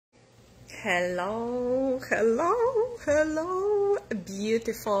Hello, hello, hello,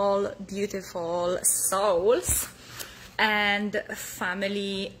 beautiful, beautiful souls and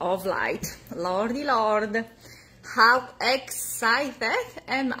family of light. Lordy Lord, how excited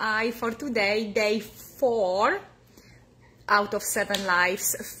am I for today, day 4 out of 7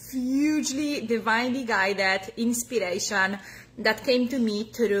 lives, hugely divinely guided inspiration that came to me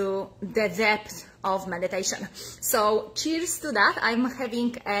through the depth of meditation. So cheers to that. I'm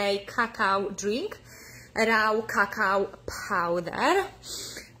having a cacao drink, raw cacao powder,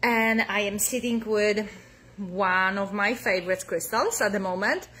 and I am sitting with one of my favorite crystals at the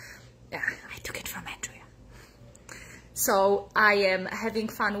moment. Yeah, I took it from Andrea. So I am having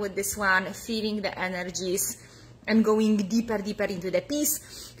fun with this one, feeling the energies and going deeper into the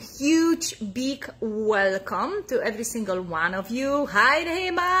piece. Huge big welcome to every single one of you. Hi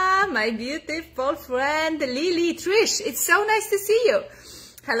Rehema, my beautiful friend Lily, Trish, it's so nice to see you.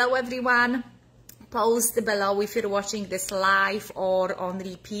 Hello everyone. Post below if you're watching this live or on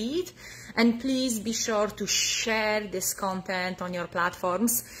repeat, and please be sure to share this content on your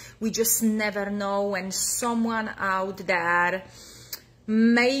platforms. We just never know when someone out there,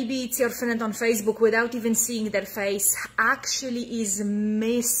 maybe it's your friend on Facebook without even seeing their face, actually is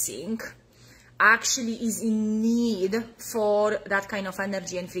missing, actually is in need for that kind of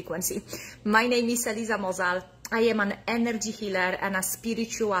energy and frequency. My name is Eliza Mozal. I am an energy healer and a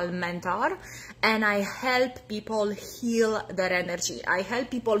spiritual mentor, and I help people heal their energy. I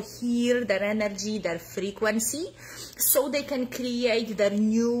help people heal their energy, their frequency, so they can create their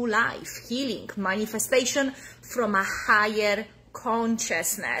new life, healing, manifestation from a higher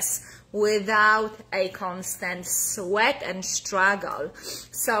consciousness without a constant sweat and struggle.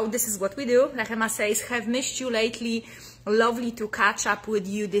 So this is what we do. Rehema says, have missed you lately. Lovely to catch up with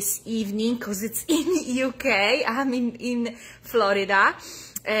you this evening because it's in UK. I'm in Florida.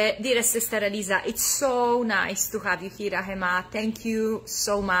 Dearest sister Eliza, it's so nice to have you here, Rehema. Thank you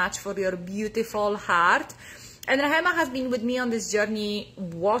so much for your beautiful heart. And Rehema has been with me on this journey,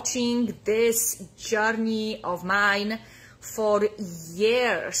 watching this journey of mine for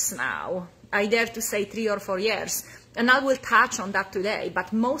years now. I dare to say 3 or 4 years, and I will touch on that today.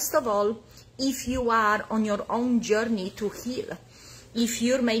 But most of all, if you are on your own journey to heal, if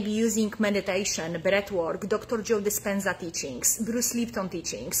you're maybe using meditation, breathwork, Dr. Joe Dispenza teachings, Bruce Lipton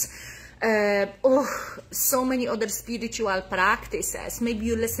teachings, so many other spiritual practices, maybe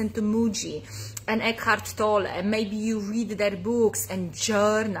you listen to Muji and Eckhart Tolle, maybe you read their books and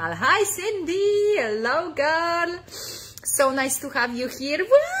journal. Hi Cindy, hello girl. So nice to have you here.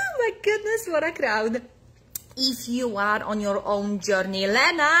 Wow, my goodness, what a crowd. If you are on your own journey,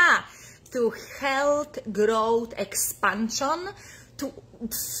 Lena, to health, growth, expansion, to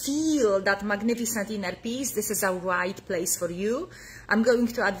feel that magnificent inner peace, this is a right place for you. I'm going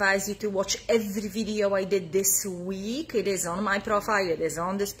to advise you to watch every video I did this week. It is on my profile, it is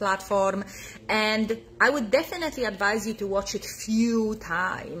on this platform, and I would definitely advise you to watch it few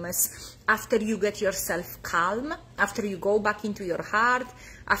times after you get yourself calm, after you go back into your heart,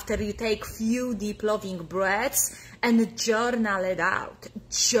 after you take few deep loving breaths and journal it out.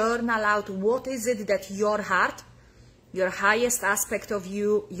 Journal out what is it that your heart, your highest aspect of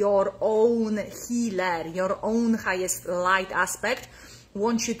you, your own healer, your own highest light aspect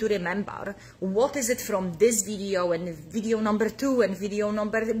wants you to remember. What is it from this video and video number 2 and video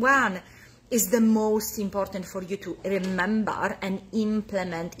number 1 is the most important for you to remember and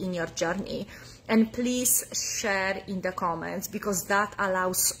implement in your journey. And please share in the comments, because that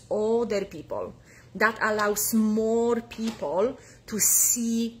allows other people, that allows more people to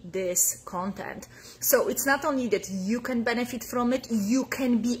see this content. So it's not only that you can benefit from it, you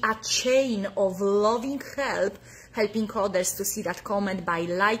can be a chain of loving help, helping others to see that comment by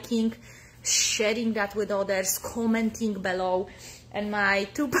liking, sharing that with others, commenting below. And my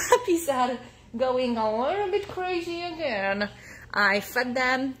 2 puppies are going a little bit crazy again. I fed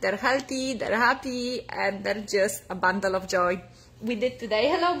them, they're healthy, they're happy, and they're just a bundle of joy. We did today.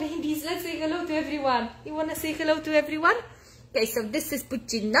 Hello babies, let's say hello to everyone. You want to say hello to everyone? Okay, so this is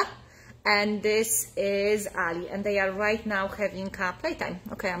Puccina and this is Ali, and they are right now having a playtime.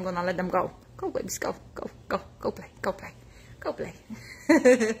 Okay, I'm gonna let them go. Go babies, go play, go play, go play.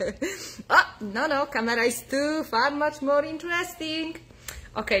 Oh, no, camera is too far much more interesting.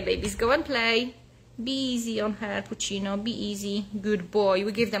 Okay babies, go and play. Be easy on her, Puccino, be easy. Good boy.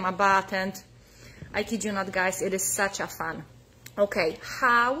 We give them a bath, and I kid you not guys, it is such a fun. Okay,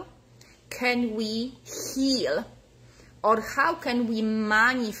 how can we heal, or how can we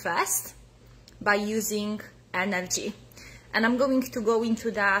manifest by using energy? And I'm going to go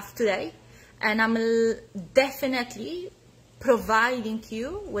into that today, and I'm definitely providing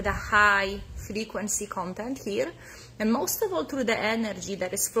you with a high frequency content here, and most of all through the energy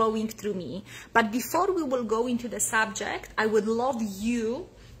that is flowing through me. But before we will go into the subject, I would love you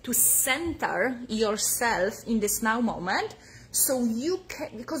to center yourself in this now moment, so you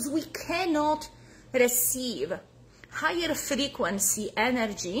can, because we cannot receive higher frequency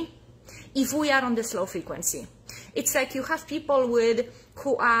energy if we are on this low frequency. It's like you have people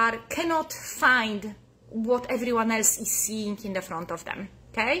who cannot find what everyone else is seeing in the front of them,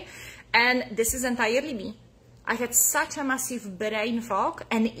 okay? And this is entirely me. I had such a massive brain fog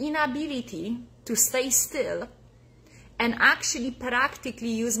and inability to stay still and actually practically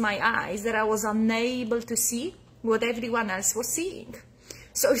use my eyes that I was unable to see what everyone else was seeing.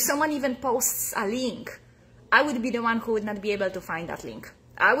 So if someone even posts a link, I would be the one who would not be able to find that link.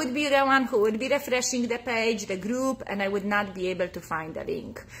 I would be the one who would be refreshing the page, the group, and I would not be able to find the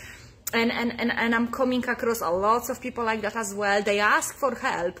link. And I'm coming across a lot of people like that as well. They ask for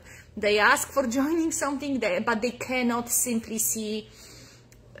help, they ask for joining something there, but they cannot simply see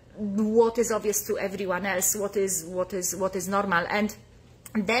what is obvious to everyone else, what is normal. And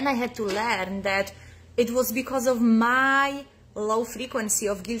then I had to learn that it was because of my low frequency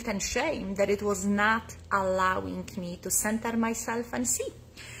of guilt and shame that it was not allowing me to center myself and see.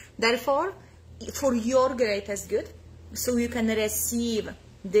 Therefore, for your greatest good, so you can receive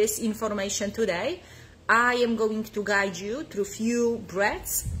this information today, I am going to guide you through few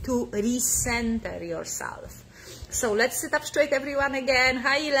breaths to recenter yourself. So let's sit up straight, everyone, again.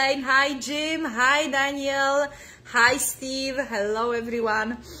 Hi Elaine, hi Jim, hi Daniel, hi Steve, hello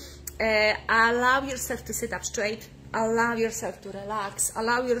everyone. Allow yourself to sit up straight, allow yourself to relax,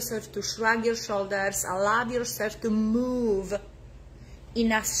 allow yourself to shrug your shoulders, allow yourself to move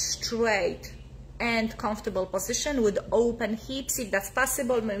in a straight and comfortable position with open hips. If that's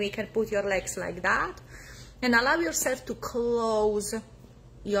possible, maybe you can put your legs like that, and allow yourself to close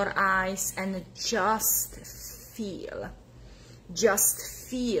your eyes and just feel,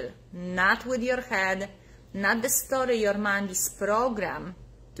 not with your head, not the story your mind is programmed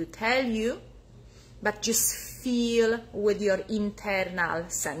to tell you, but just feel with your internal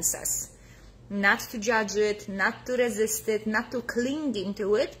senses, not to judge it, not to resist it, not to cling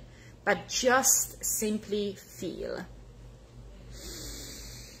into it, but just simply feel.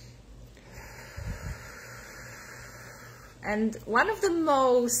 And one of the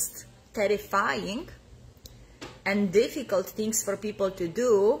most terrifying and difficult things for people to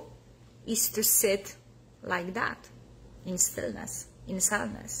do is to sit like that, in stillness, in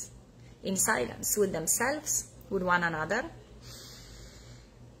sadness, in silence with themselves, with one another.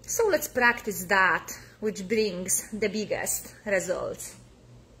 So let's practice that, which brings the biggest results.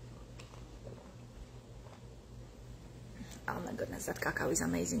 Oh my goodness, that cacao is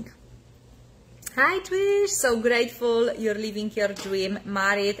amazing. Hi Trish, so grateful you're living your dream,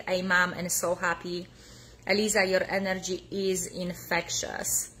 married, a mom, and so happy. Eliza, your energy is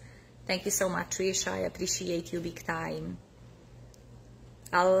infectious. Thank you so much, Trish. I appreciate you big time.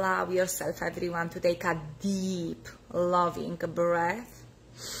 Allow yourself, everyone, to take a deep, loving breath.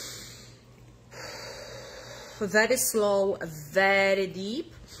 Very slow, very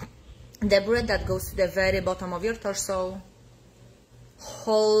deep. The breath that goes to the very bottom of your torso.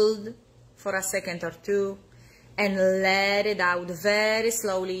 Hold for a second or two and let it out very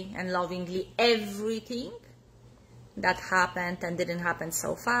slowly and lovingly, everything that happened and didn't happen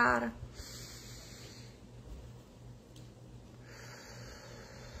so far.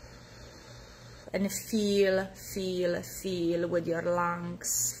 And feel with your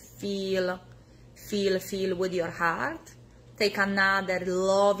lungs, feel with your heart. Take another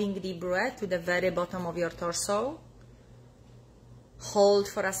loving deep breath to the very bottom of your torso. Hold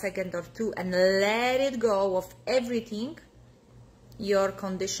for a second or two and let it go of everything your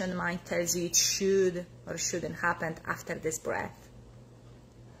conditioned mind tells you it should or shouldn't happen after this breath.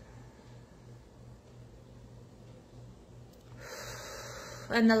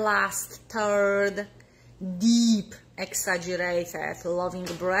 And the last, third, deep, exaggerated, loving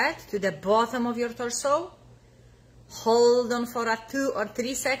breath to the bottom of your torso. Hold on for 2 or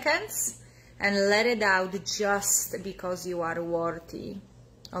 3 seconds. And let it out just because you are worthy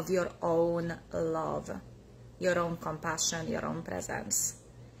of your own love, your own compassion, your own presence.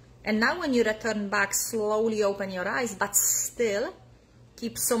 And now when you return back, slowly open your eyes, but still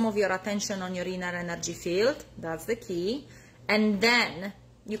keep some of your attention on your inner energy field. That's the key. And then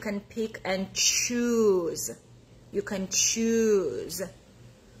you can pick and choose. You can choose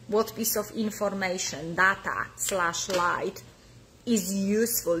what piece of information, data / light, is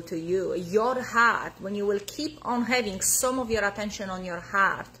useful to you. Your heart, when you will keep on having some of your attention on your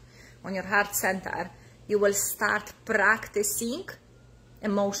heart center, you will start practicing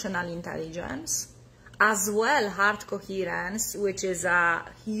emotional intelligence, as well heart coherence, which is a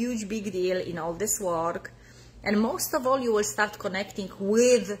huge big deal in all this work. And most of all, you will start connecting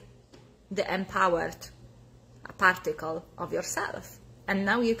with the empowered particle of yourself. And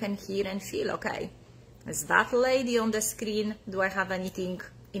now you can hear and feel, okay, is that lady on the screen, do I have anything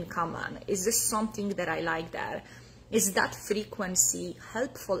in common? Is this something that I like there? Is that frequency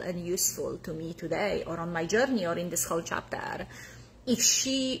helpful and useful to me today or on my journey or in this whole chapter? If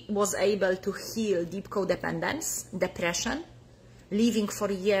she was able to heal deep codependence, depression, living for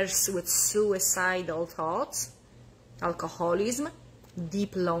years with suicidal thoughts, alcoholism,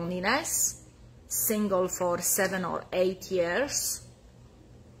 deep loneliness, single for 7 or 8 years,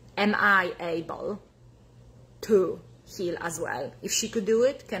 am I able to heal as well? If she could do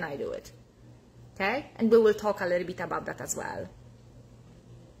it, can I do it? Okay? And we will talk a little bit about that as well.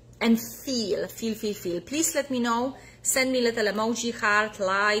 And feel. Please let me know. Send me a little emoji, heart,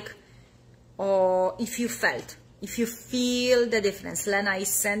 like, or if you felt, if you feel the difference. Lena is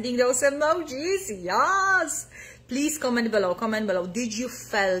sending those emojis. Yes. Please comment below. Comment below. Did you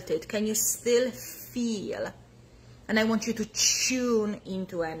felt it? Can you still feel? And I want you to tune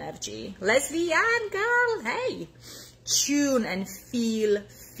into energy. Leslie, yeah, girl, hey. Tune and feel.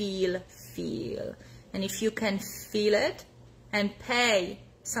 And if you can feel it and pay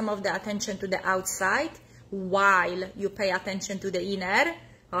some of the attention to the outside while you pay attention to the inner,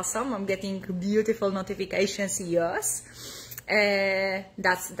 awesome, I'm getting beautiful notifications, yes.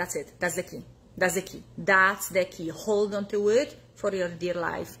 That's it, that's the key, that's the key. Hold on to it for your dear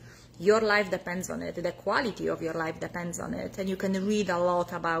life. Your life depends on it, the quality of your life depends on it, and you can read a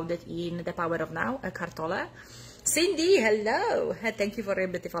lot about it in The Power of Now, Eckhart Tolle. Cindy, hello, thank you for your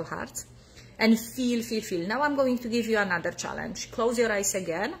beautiful hearts. And feel. Now I'm going to give you another challenge. Close your eyes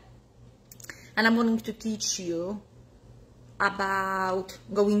again, and I'm going to teach you about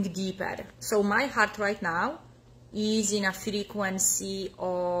going deeper. So my heart right now is in a frequency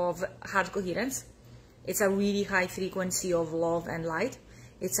of heart coherence. It's a really high frequency of love and light.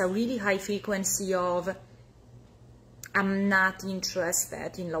 It's a really high frequency of I'm not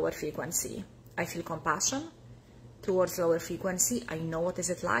interested in lower frequency. I feel compassion towards lower frequency. I know what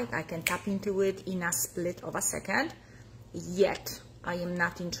is it like. I can tap into it in a split of a second. Yet I am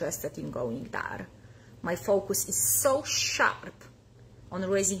not interested in going there. My focus is so sharp on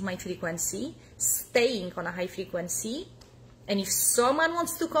raising my frequency, staying on a high frequency, and if someone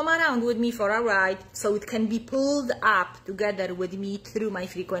wants to come around with me for a ride so it can be pulled up together with me through my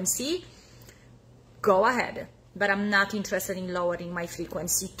frequency, go ahead. But I'm not interested in lowering my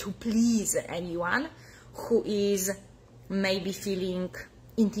frequency to please anyone who is maybe feeling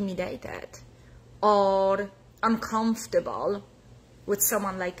intimidated or uncomfortable with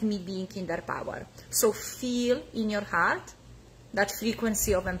someone like me being in their power. So feel in your heart that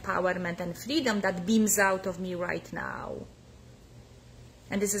frequency of empowerment and freedom that beams out of me right now.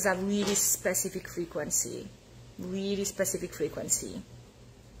 And this is a really specific frequency, really specific frequency.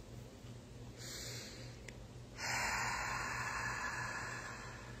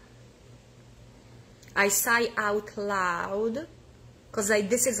 I sigh out loud because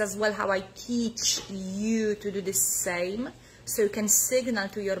this is as well how I teach you to do the same, so you can signal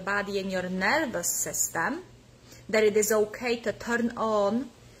to your body and your nervous system that it is okay to turn on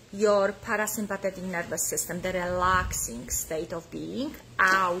your parasympathetic nervous system, the relaxing state of being,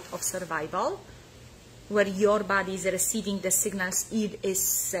 out of survival, where your body is receiving the signals, it is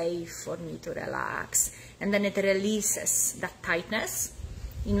safe for me to relax. And then it releases that tightness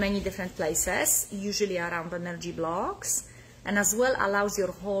in many different places, usually around energy blocks, and as well allows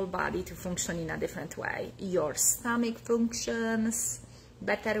your whole body to function in a different way. Your stomach functions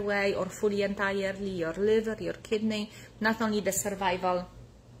better way or fully entirely, your liver, your kidney, not only the survival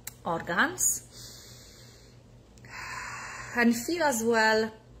organs. And feel as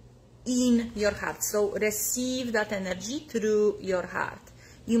well in your heart, so receive that energy through your heart.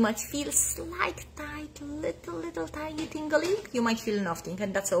 You might feel slight, tight, little tiny tingling. You might feel nothing,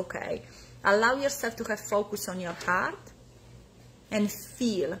 and that's okay. Allow yourself to have focus on your heart and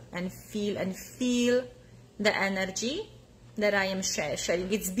feel the energy that I am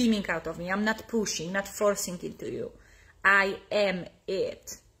sharing. It's beaming out of me. I'm not pushing, not forcing it to you. I am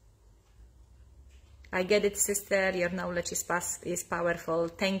it. I get it, sister. Your knowledge is powerful.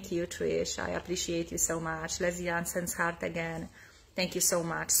 Thank you, Trish. I appreciate you so much. Leslie Anson's heart again. Thank you so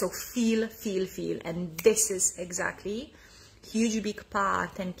much. So feel. And this is exactly huge big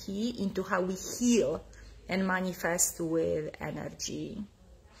part and key into how we heal and manifest with energy.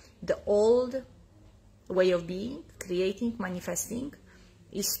 The old way of being, creating, manifesting,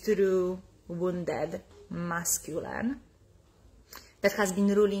 is through wounded masculine that has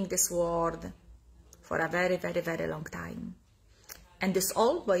been ruling this world for a very, very, very long time. And this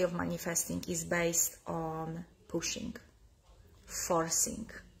old way of manifesting is based on pushing, forcing,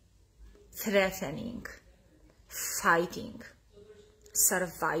 threatening, fighting,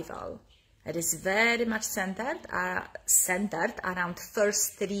 survival. It is very much centered around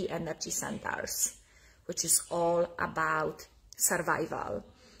first three energy centers, which is all about survival.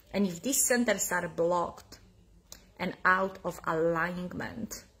 And if these centers are blocked and out of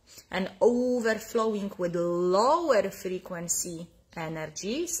alignment and overflowing with lower frequency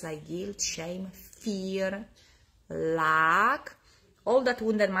energies like guilt, shame, fear, lack, all that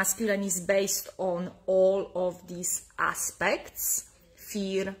wounded masculine is based on all of these aspects: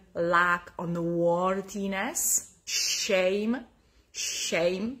 fear, lack, unworthiness, shame,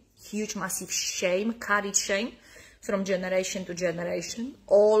 huge massive shame, carried shame from generation to generation.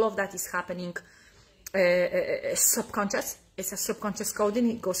 All of that is happening subconscious. It's a subconscious coding.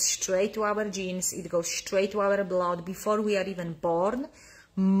 It goes straight to our genes, it goes straight to our blood before we are even born,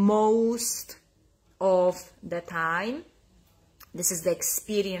 most of the time. This is the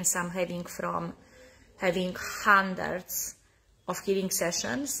experience I'm having from having hundreds of healing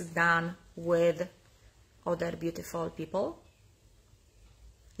sessions done with other beautiful people.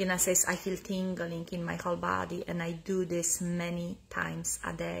 Lina says, I feel tingling in my whole body, and I do this many times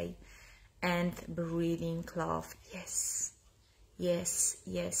a day. And breathing love. Yes, yes,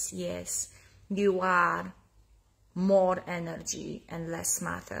 yes, yes. You are more energy and less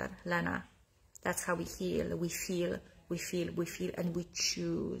matter, Lena. That's how we heal. We feel, and we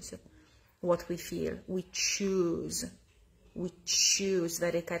choose what we feel. We choose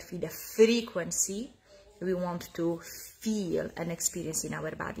very carefully the frequency we want to feel and experience in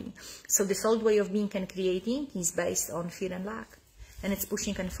our body. So this old way of being and creating is based on fear and lack. And it's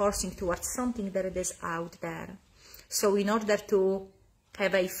pushing and forcing towards something that is out there. So in order to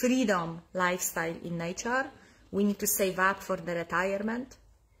have a freedom lifestyle in nature, we need to save up for the retirement.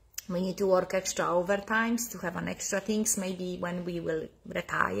 We need to work extra overtimes to have an extra things, maybe when we will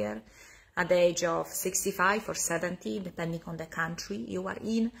retire at the age of 65 or 70, depending on the country you are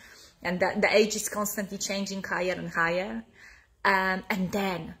in. And the age is constantly changing higher and higher. And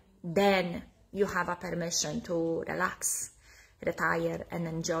then you have a permission to relax, retire, and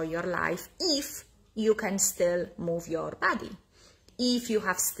enjoy your life if you can still move your body, if you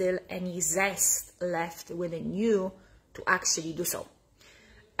have still any zest left within you to actually do so.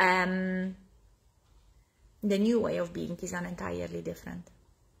 The new way of being is an entirely different,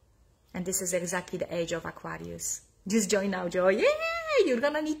 and this is exactly the age of Aquarius. Just join now, Joy. Yeah, you're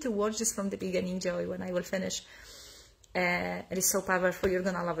gonna need to watch this from the beginning, Joy, when I will finish. It is so powerful. You're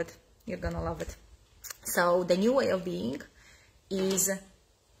gonna love it. You're gonna love it. So the new way of being is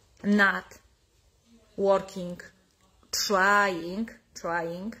not working, trying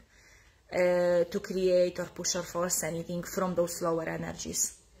to create or push or force anything from those lower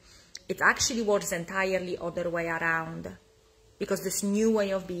energies. It actually works entirely other way around, because this new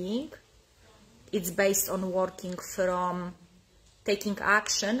way of being, it's based on working from taking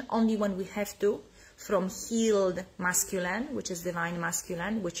action only when we have to, from healed masculine, which is divine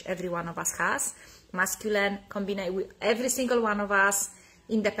masculine, which every one of us has. Masculine combined with every single one of us,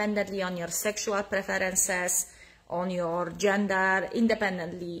 independently on your sexual preferences, on your gender,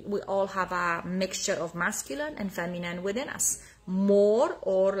 independently, we all have a mixture of masculine and feminine within us, more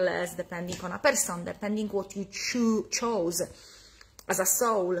or less depending on a person, depending what you chose as a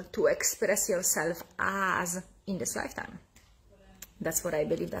soul to express yourself as in this lifetime. That's what I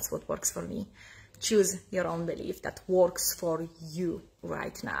believe, that's what works for me. Choose your own belief that works for you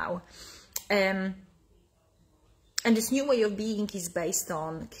right now. And this new way of being is based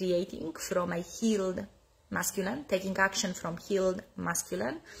on creating from a healed masculine, taking action from healed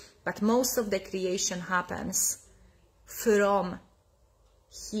masculine, but most of the creation happens from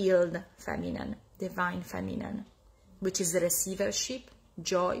healed feminine, divine feminine, which is receivership,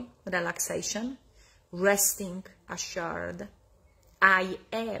 joy, relaxation, resting assured. I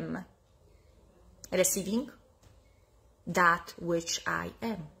am receiving that which I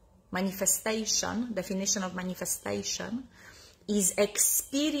am. Manifestation, definition of manifestation, is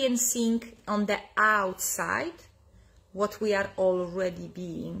experiencing on the outside what we are already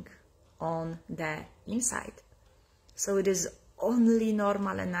being on the inside. So it is only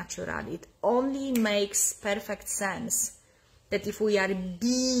normal and natural. It only makes perfect sense that if we are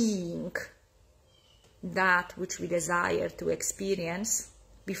being that which we desire to experience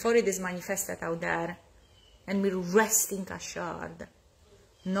before it is manifested out there, and we're resting assured,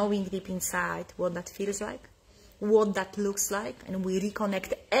 knowing deep inside what that feels like, what that looks like, and we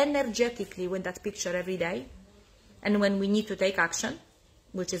reconnect energetically with that picture every day. And when we need to take action,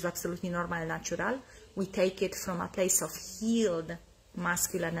 which is absolutely normal and natural, we take it from a place of healed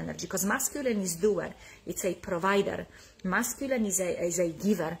masculine energy, because masculine is doer, it's a provider. Masculine is a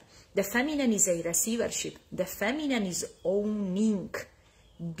giver. The feminine is a receivership. The feminine is owning,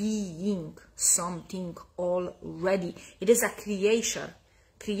 being something already. It is a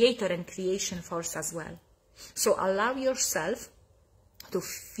creator and creation force as well. So allow yourself to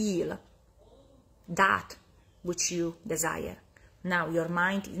feel that which you desire. Now your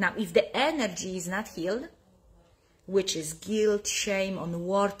mind, now if the energy is not healed, which is guilt, shame,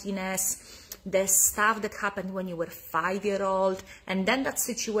 unworthiness, the stuff that happened when you were 5-year-old, and then that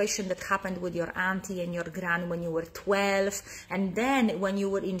situation that happened with your auntie and your gran when you were 12, and then when you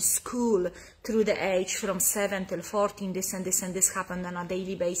were in school through the age from 7 till 14, this and this and this happened on a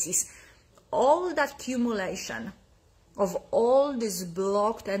daily basis. All that accumulation of all this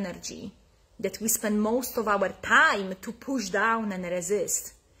blocked energy that we spend most of our time to push down and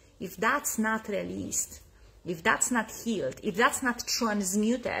resist, if that's not released, if that's not healed, if that's not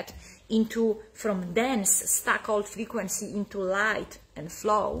transmuted into, from dense, stuck old frequency into light and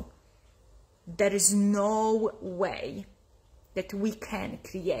flow, there is no way that we can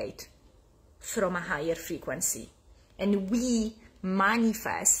create from a higher frequency. And we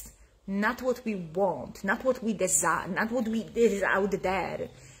manifest not what we want, not what we desire, not what is out there.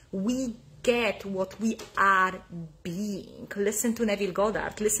 We get what we are being. Listen to Neville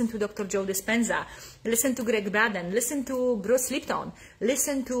Goddard, listen to Dr. Joe Dispenza, listen to Greg Braden, listen to Bruce Lipton,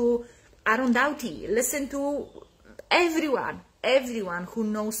 listen to Aaron Doughty, listen to everyone who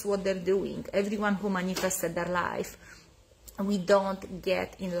knows what they're doing, everyone who manifested their life. We don't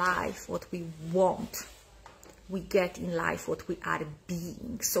get in life what we want. We get in life what we are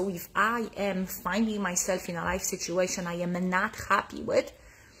being. So if I am finding myself in a life situation I am not happy with,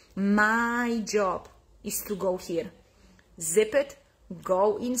 my job is to go here, zip it,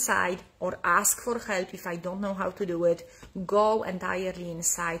 go inside, or ask for help if I don't know how to do it. Go entirely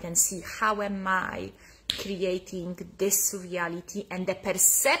inside and see, how am I creating this reality and the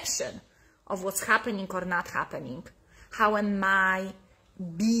perception of what's happening or not happening? How am I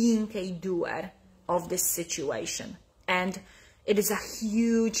being a doer of this situation? And it is a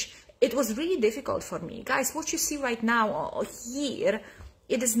huge, it was really difficult for me. Guys, what you see right now here,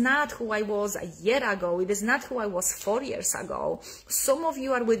 it is not who I was a year ago. It is not who I was 4 years ago. Some of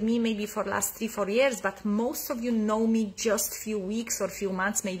you are with me maybe for last 3-4 years, but most of you know me just few weeks or few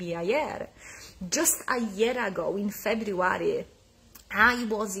months, maybe a year. Just a year ago in February, I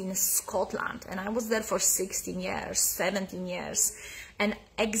was in Scotland and I was there for 16 years, 17 years. And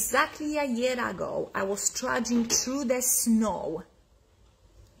exactly a year ago, I was trudging through the snow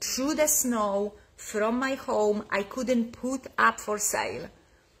from my home. I couldn't put up for sale.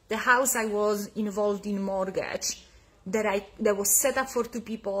 The house I was involved in mortgage that was set up for 2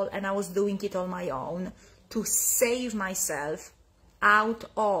 people, and I was doing it on my own to save myself out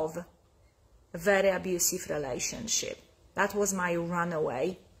of a very abusive relationship. That was my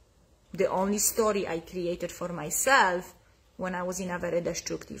runaway. The only story I created for myself when I was in a very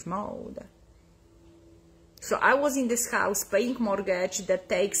destructive mode. So I was in this house paying mortgage that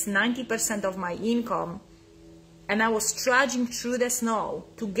takes 90% of my income, and I was trudging through the snow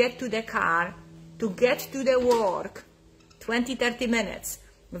to get to the car, to get to the work, 20-30 minutes,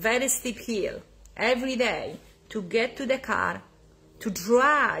 very steep hill, every day, to get to the car, to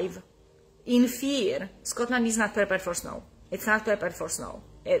drive in fear. Scotland is not prepared for snow. It's not prepared for snow.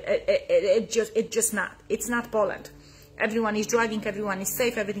 It's just not. It's not Poland. Everyone is driving, everyone is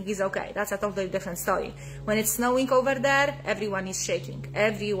safe, everything is okay. That's a totally different story. When it's snowing over there, everyone is shaking.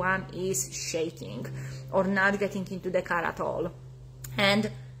 Everyone is shaking or not getting into the car at all.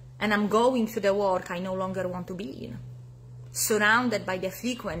 And I'm going to the work I no longer want to be in. Surrounded by the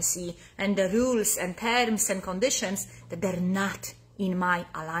frequency and the rules and terms and conditions that they're not in my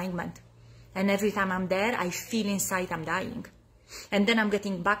alignment. And every time I'm there, I feel inside I'm dying. And then I'm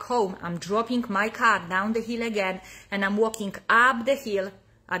getting back home, I'm dropping my car down the hill again, and I'm walking up the hill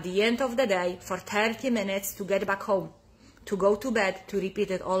at the end of the day for 30 minutes to get back home, to go to bed, to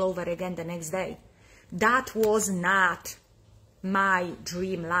repeat it all over again the next day. That was not my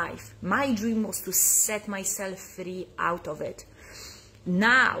dream life. My dream was to set myself free out of it.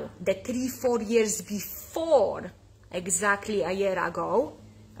 Now, the 3-4 years before, exactly a year ago,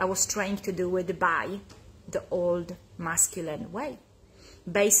 I was trying to do it by the old masculine way,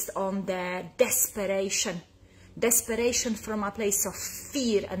 based on the desperation Desperation from a place of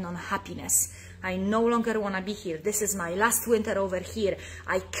fear and unhappiness. I no longer want to be here. This is my last winter over here.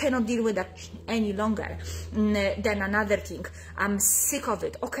 I cannot deal with that any longer. Then another thing, I'm sick of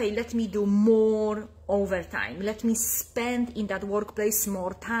it. Okay, let me do more overtime. Let me spend in that workplace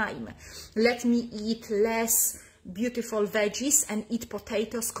more time. Let me eat less beautiful veggies and eat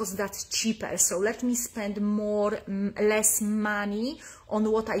potatoes because that's cheaper. So let me spend less money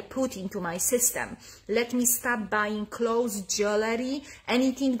on what I put into my system. Let me stop buying clothes, jewelry,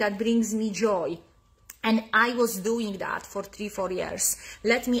 anything that brings me joy. And I was doing that for 3-4 years.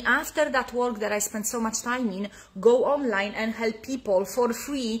 Let me, after that work that I spent so much time in, go online and help people for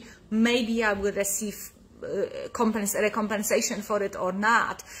free. Maybe I will receive recompensation for it or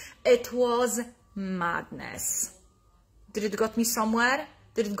not. It was madness. Did it got me somewhere?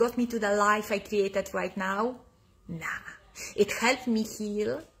 Did it got me to the life I created right now? Nah. It helped me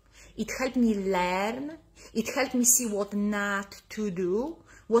heal. It helped me learn. It helped me see what not to do,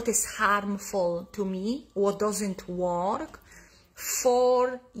 what is harmful to me, what doesn't work.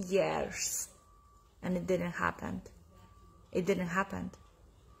 4 years. And it didn't happen. It didn't happen.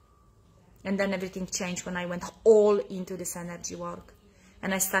 And then everything changed when I went all into this energy work.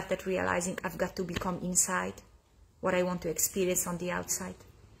 And I started realizing I've got to become inside what I want to experience on the outside.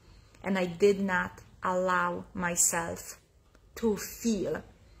 And I did not allow myself to feel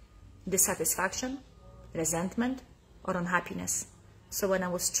dissatisfaction, resentment, or unhappiness. So when I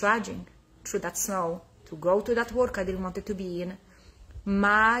was trudging through that snow to go to that work I didn't want to be in,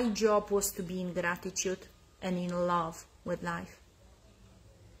 my job was to be in gratitude and in love with life.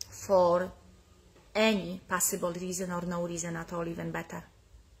 For any possible reason or no reason at all, even better.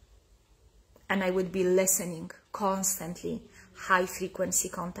 And I would be listening constantly, high frequency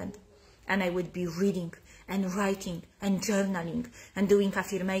content. And I would be reading and writing and journaling and doing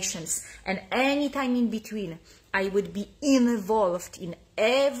affirmations. And any time in between, I would be involved in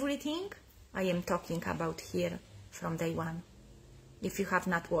everything I am talking about here from day one. If you have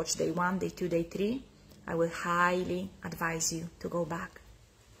not watched day 1, day 2, day 3, I will highly advise you to go back.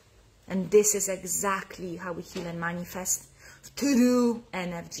 And this is exactly how we heal and manifest through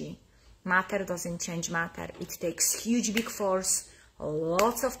energy. Matter doesn't change matter. It takes huge big force,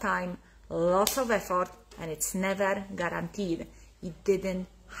 lots of time, lots of effort, and it's never guaranteed. It didn't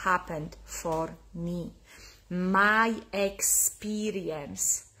happen for me. My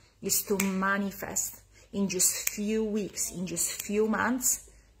experience is to manifest in just few weeks, in just few months,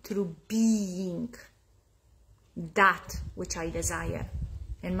 through being that which I desire.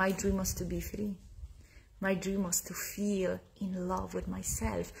 And my dream was to be free. My dream was to feel in love with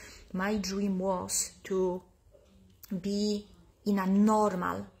myself. My dream was to be in a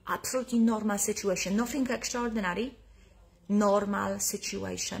normal, absolutely normal situation. Nothing extraordinary. Normal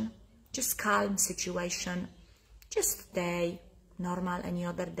situation. Just calm situation. Just day. Normal any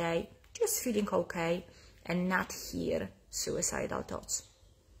other day. Just feeling okay. And not hear suicidal thoughts.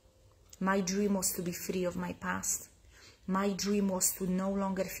 My dream was to be free of my past. My dream was to no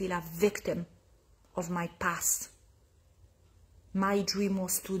longer feel a victim of my past. My dream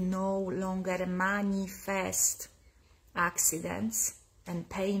was to no longer manifest accidents and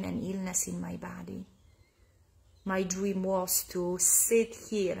pain and illness in my body. My dream was to sit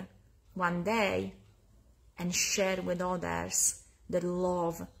here one day and share with others that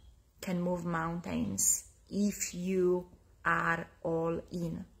love can move mountains if you are all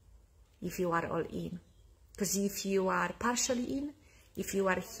in. If you are all in. Because if you are partially in, if you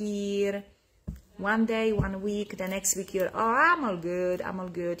are here one day, 1 week, the next week you're, oh, I'm all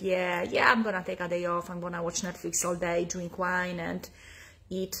good, yeah, I'm gonna take a day off, I'm gonna watch Netflix all day, drink wine and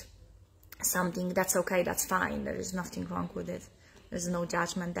eat something, that's okay, that's fine, there is nothing wrong with it, there's no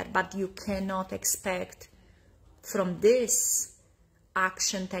judgment there, but you cannot expect from this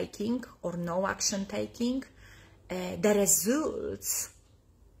action taking or no action taking the results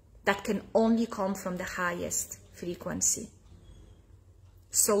that can only come from the highest frequency.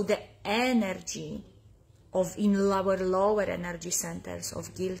 So the energy of in our lower energy centers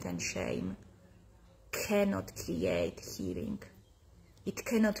of guilt and shame cannot create healing. It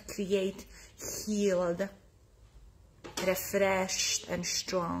cannot create healed, refreshed and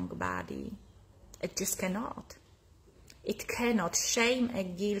strong body. It just cannot. It cannot. Shame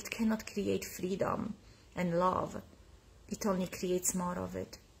and guilt cannot create freedom and love. It only creates more of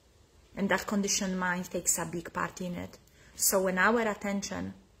it. And that conditioned mind takes a big part in it. So when our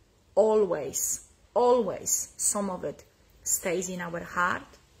attention always, some of it stays in our heart,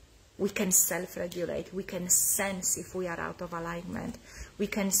 We can self-regulate. We can sense if we are out of alignment. We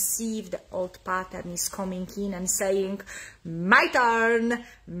can see if the old pattern is coming in and saying, my turn,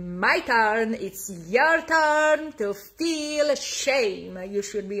 it's your turn to feel shame. You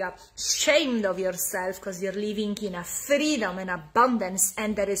should be ashamed of yourself because you're living in a freedom and abundance,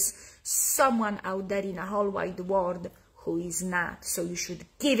 and there is someone out there in a whole wide world who is not. So you should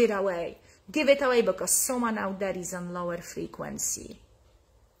give it away. Give it away because someone out there is on lower frequency.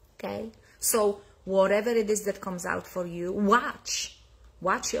 Okay, so whatever it is that comes out for you, watch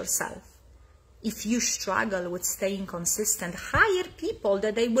yourself. If you struggle with staying consistent, hire people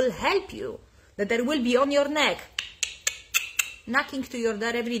that they will help you, that they will be on your neck, knocking to your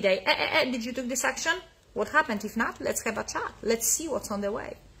door every day. Did you take this action? What happened? If not, let's have a chat. Let's see what's on the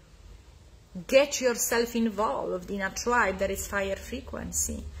way. Get yourself involved in a tribe that is higher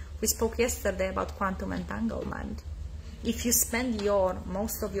frequency. We spoke yesterday about quantum entanglement. If you spend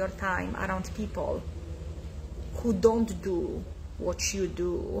most of your time around people who don't do what you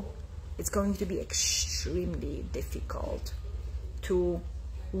do, it's going to be extremely difficult to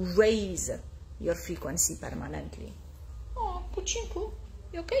raise your frequency permanently. Oh, Puchinku,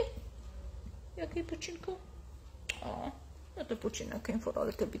 you okay? You okay, Puchinku? Oh, little Puchino came for a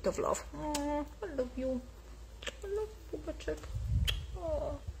little bit of love. Oh, I love you. I love you, Bubachek.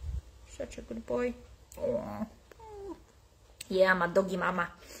 Oh, such a good boy. Oh. Yeah, my doggy mama.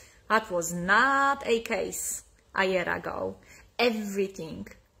 That was not a case a year ago. Everything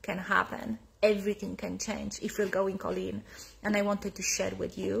can happen. Everything can change if we're going all in. And I wanted to share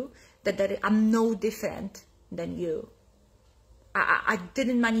with you that I'm no different than you. I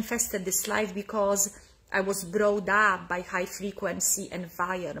didn't manifest this life because I was brought up by high frequency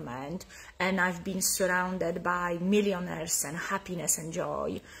environment and I've been surrounded by millionaires and happiness and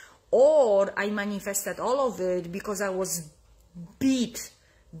joy. Or I manifested all of it because I was beat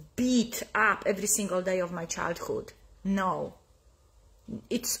up every single day of my childhood. No.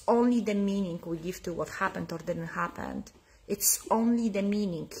 It's only the meaning we give to what happened or didn't happen. It's only the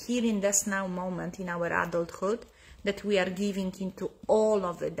meaning here in this now moment in our adulthood that we are giving into all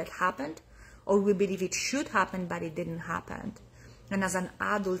of it that happened, or we believe it should happen but it didn't happen. And as an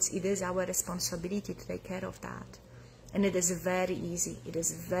adult, it is our responsibility to take care of that. And it is very easy. It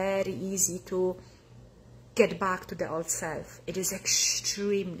is very easy to get back to the old self. It is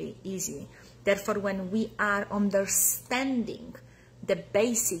extremely easy. Therefore, when we are understanding the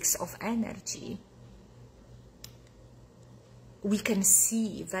basics of energy, we can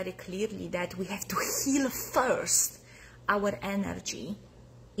see very clearly that we have to heal first our energy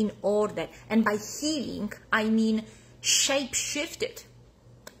in order. And by healing, I mean shape-shifted.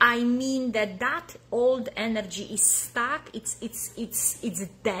 I mean that old energy is stuck, it's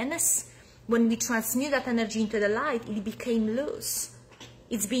dense. When we transmute that energy into the light, it became loose.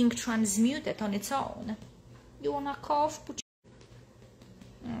 It's being transmuted on its own. You wanna cough?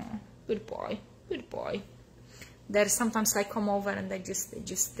 Good boy, good boy. There's sometimes I come over and they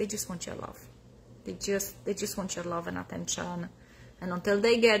just want your love. They just want your love and attention. And until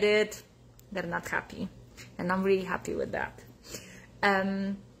they get it, they're not happy. And I'm really happy with that.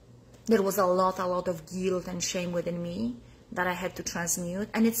 There was a lot of guilt and shame within me that I had to transmute,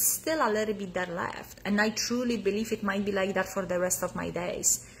 and it's still a little bit there left. And I truly believe it might be like that for the rest of my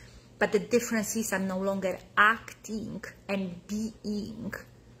days. But the difference is I'm no longer acting and being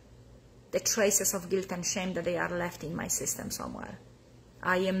the traces of guilt and shame that they are left in my system somewhere.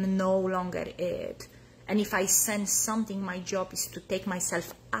 I am no longer it. And if I sense something, my job is to take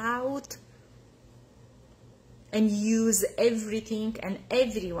myself out and use everything and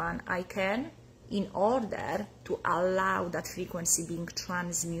everyone I can in order to allow that frequency being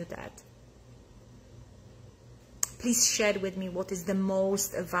transmuted. Please share with me what is the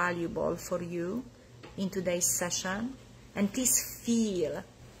most valuable for you in today's session. And please feel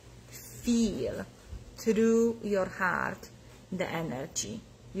through your heart the energy.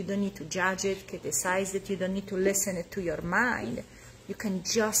 You don't need to judge it, criticize it. You don't need to listen it to your mind. You can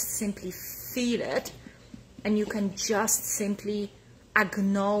just simply feel it, and you can just simply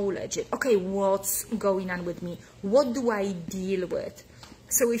acknowledge it. Okay, what's going on with me? What do I deal with?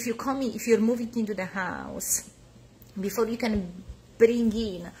 So if you're moving into the house, before you can bring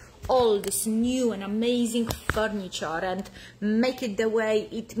in all this new and amazing furniture and make it the way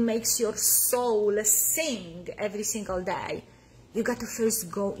it makes your soul sing every single day, you got to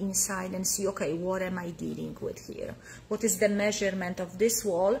first go inside and see, okay, what am I dealing with here? What is the measurement of this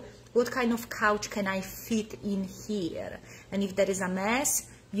wall? What kind of couch can I fit in here? And if there is a mess,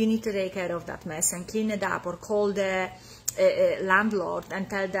 you need to take care of that mess and clean it up, or call the landlord and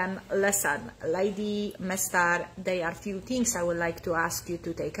tell them, listen, lady, mister, there are few things I would like to ask you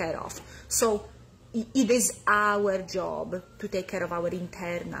to take care of. So it is our job to take care of our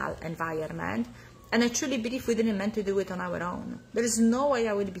internal environment. And I truly believe we didn't meant to do it on our own. There is no way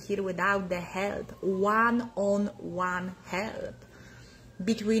I would be here without the help, one-on-one help.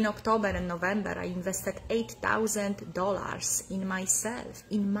 Between October and November, I invested $8,000 in myself,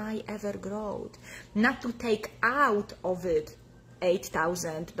 in my ever-growth. Not to take out of it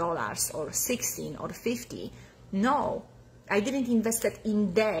 $8,000 or 16 or 50. No, I didn't invest it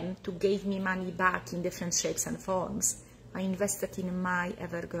in them to give me money back in different shapes and forms. I invested in my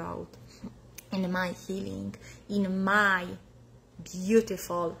ever-growth, in my healing, in my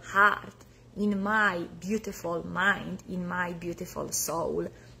beautiful heart, in my beautiful mind, in my beautiful soul,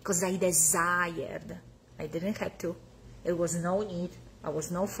 because I desired. I didn't have to. There was no need. I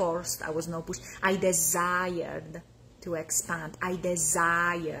was no forced. I was no push. I desired to expand. I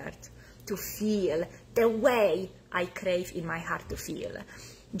desired to feel the way I crave in my heart to feel.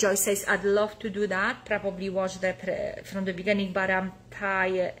 Joy says, I'd love to do that. Probably watch that from the beginning, but I'm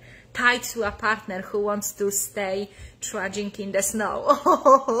tied to a partner who wants to stay trudging in the snow.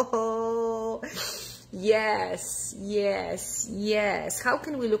 Oh, yes, yes, yes. How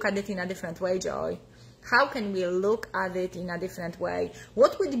can we look at it in a different way, Joy? How can we look at it in a different way?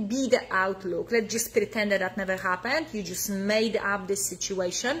 What would be the outlook? Let's just pretend that that never happened. You just made up this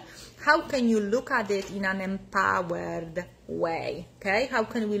situation. How can you look at it in an empowered way? Okay? How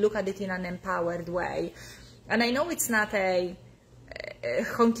can we look at it in an empowered way? And I know it's not a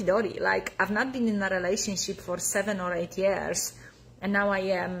hunky-dory. Like, I've not been in a relationship for 7 or 8 years, and now I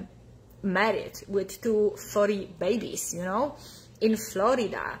am married with 2 furry babies, you know, in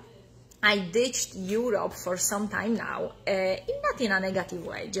Florida. I ditched Europe for some time now, not in a negative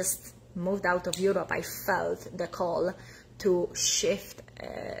way, just moved out of Europe. I felt the call to shift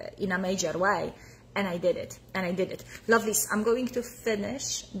in a major way, and I did it, and I did it. Lovelies, I'm going to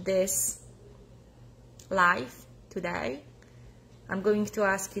finish this live today. I'm going to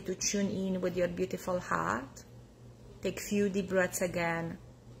ask you to tune in with your beautiful heart. Take a few deep breaths again.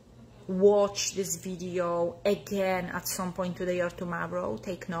 Watch this video again at some point today or tomorrow.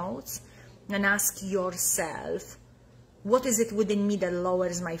 Take notes and ask yourself, what is it within me that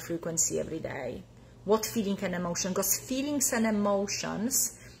lowers my frequency every day? What feeling and emotion? Because feelings and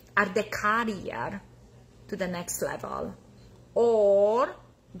emotions are the carrier to the next level, or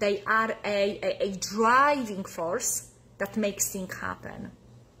they are a driving force that makes things happen,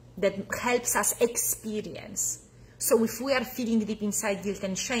 that helps us experience. So if we are feeling deep inside guilt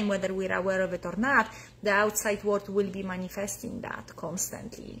and shame, whether we're aware of it or not, the outside world will be manifesting that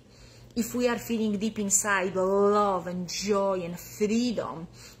constantly. If we are feeling deep inside love and joy and freedom,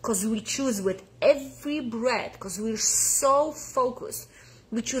 because we choose with every breath, because we're so focused,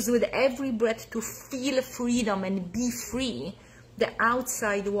 we choose with every breath to feel freedom and be free, the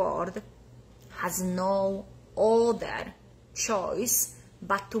outside world has no other choice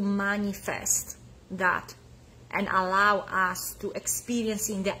but to manifest that and allow us to experience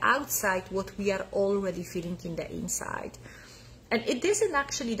in the outside what we are already feeling in the inside. And it isn't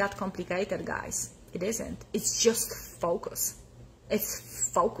actually that complicated, guys. It isn't. It's just focus. It's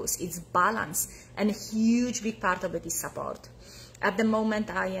focus. It's balance. And a huge big part of it is support. At the moment,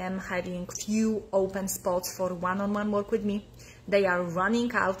 I am having few open spots for one-on-one work with me. They are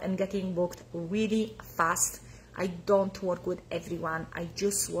running out and getting booked really fast. I don't work with everyone. I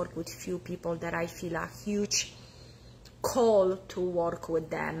just work with few people that I feel a huge call to work with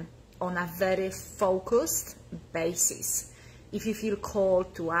them on a very focused basis. If you feel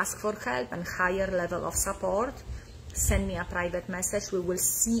called to ask for help and higher level of support, send me a private message. We will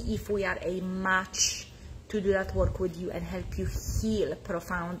see if we are a match to do that work with you and help you heal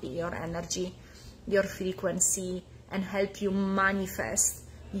profoundly your energy, your frequency, and help you manifest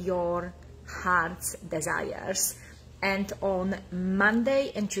your heart's desires. And on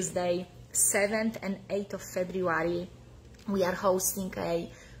Monday and Tuesday, 7th and 8th of February, we are hosting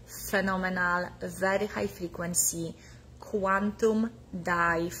a phenomenal, very high frequency quantum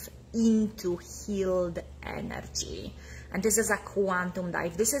dive into healed energy. And this is a quantum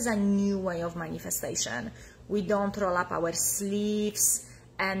dive. This is a new way of manifestation. We don't roll up our sleeves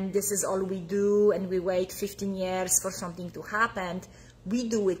and this is all we do and we wait 15 years for something to happen. We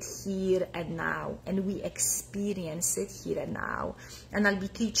do it here and now, and we experience it here and now. And I'll be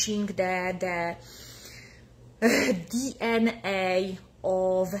teaching the DNA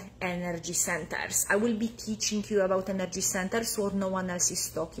of energy centers. I will be teaching you about energy centers what no one else is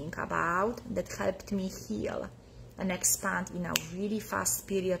talking about, that helped me heal and expand in a really fast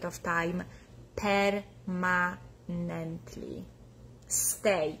period of time permanently. permanently.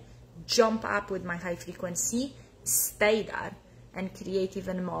 Stay, jump up with my high frequency, stay there, and create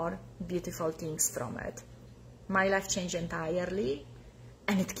even more beautiful things from it. My life changed entirely,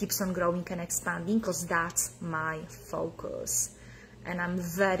 and it keeps on growing and expanding because that's my focus. And I'm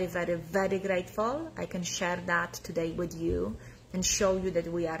very, very, very grateful I can share that today with you and show you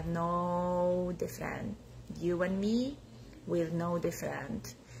that we are no different. You and me, we're no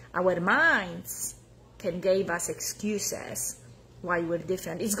different. Our minds can give us excuses why we're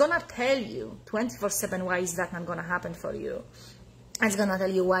different. It's gonna tell you 24/7 why is that not gonna happen for you. It's gonna tell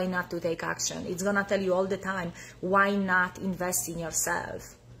you why not to take action. It's gonna tell you all the time why not invest in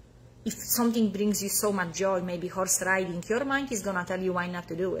yourself. If something brings you so much joy, maybe horse riding, your mind is gonna tell you why not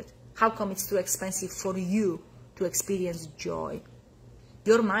to do it. How come it's too expensive for you to experience joy?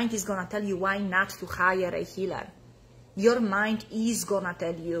 Your mind is gonna tell you why not to hire a healer. Your mind is gonna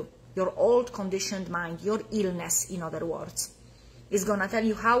tell you, your old conditioned mind, your illness in other words, is gonna tell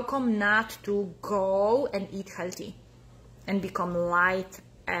you how come not to go and eat healthy and become light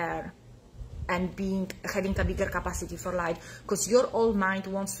air and having a bigger capacity for light, because your old mind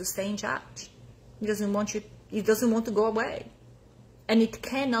wants to stay in charge. It doesn't want to go away, and it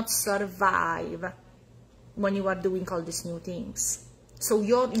cannot survive when you are doing all these new things. So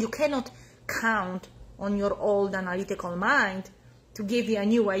you cannot count on your old analytical mind to give you a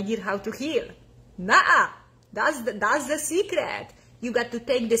new idea how to heal. Nah, that's the secret. You got to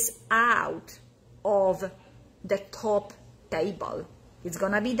take this out of the top table. It's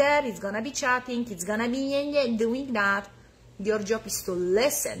gonna be there, it's gonna be chatting, it's gonna be doing that. Your job is to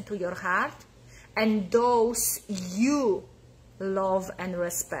listen to your heart and those you love and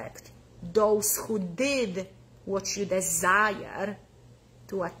respect, those who did what you desire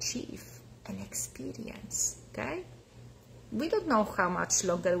to achieve and experience, okay? We don't know how much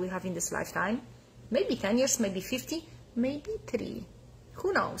longer we have in this lifetime. Maybe 10 years, maybe 50, maybe 3.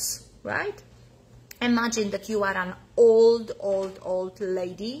 Who knows, right? Imagine that you are an old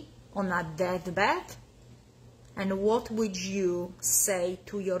lady on a deathbed, and what would you say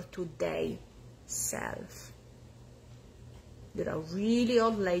to your today self? You're a really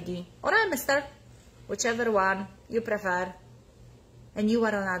old lady, or a mister, whichever one you prefer, and you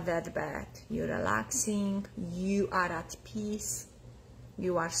are on a deathbed. You're relaxing, you are at peace,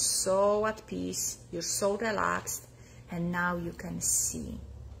 you are so at peace, you're so relaxed, and now you can see.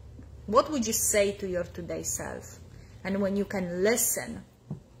 What would you say to your today self? And when you can listen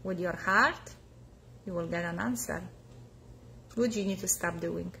with your heart, you will get an answer. What do you need to stop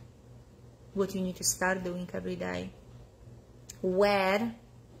doing? What you need to start doing every day? Which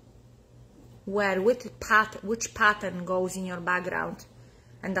pattern goes in your background?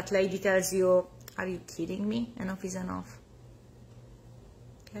 And that lady tells you, are you kidding me? Enough is enough.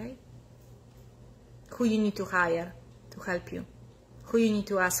 Okay? Who you need to hire to help you? Who you need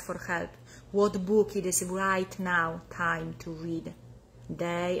to ask for help? What book it is right now time to read?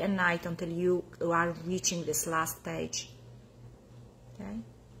 Day and night until you are reaching this last page. Okay?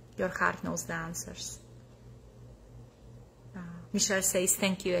 Your heart knows the answers. Michelle says,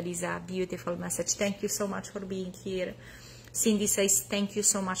 thank you, Eliza. Beautiful message. Thank you so much for being here. Cindy says, thank you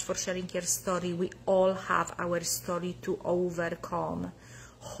so much for sharing your story. We all have our story to overcome.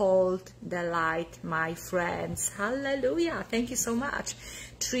 Hold the light, my friends. Hallelujah. Thank you so much.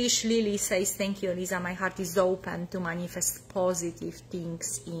 Trish Lily says, thank you, Eliza. My heart is open to manifest positive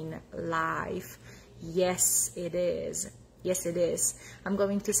things in life. Yes, it is. Yes, it is. I'm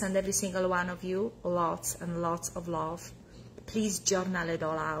going to send every single one of you lots and lots of love. Please journal it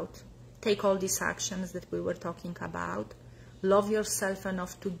all out. Take all these actions that we were talking about. Love yourself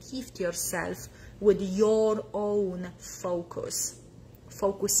enough to gift yourself with your own focus.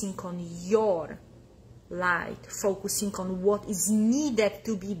 Focusing on your light. Focusing on what is needed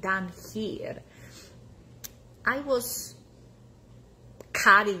to be done here. I was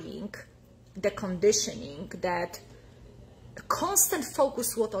carrying the conditioning that constant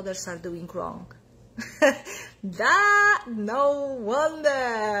focus what others are doing wrong. That no wonder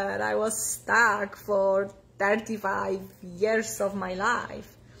I was stuck for 35 years of my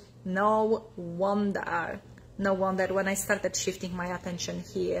life. No wonder when I started shifting my attention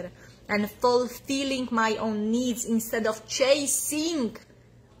here and fulfilling my own needs instead of chasing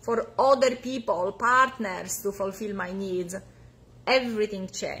for other people, partners to fulfill my needs, everything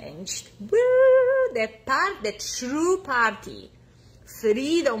changed. Woo! The true party,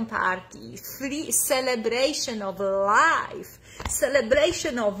 freedom party, free celebration of life,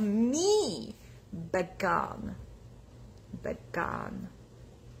 celebration of me began.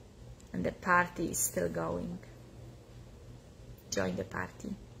 And the party is still going. Join the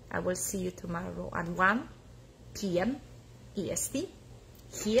party. I will see you tomorrow at 1 p.m. EST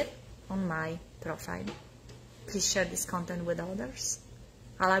here on my profile. Please share this content with others.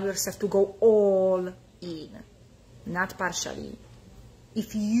 Allow yourself to go all in, not partially.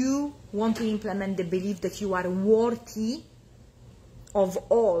 If you want to implement the belief that you are worthy of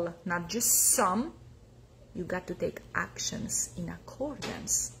all, not just some, you got to take actions in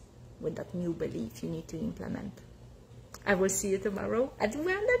accordance with that new belief you need to implement. I will see you tomorrow at 1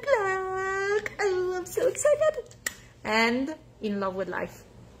 o'clock. Oh, I'm so excited. And in love with life.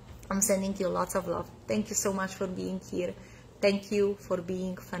 I'm sending you lots of love. Thank you so much for being here. Thank you for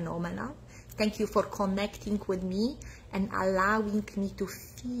being phenomenal. Thank you for connecting with me and allowing me to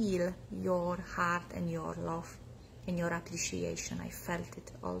feel your heart and your love and your appreciation. I felt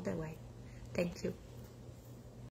it all the way. Thank you.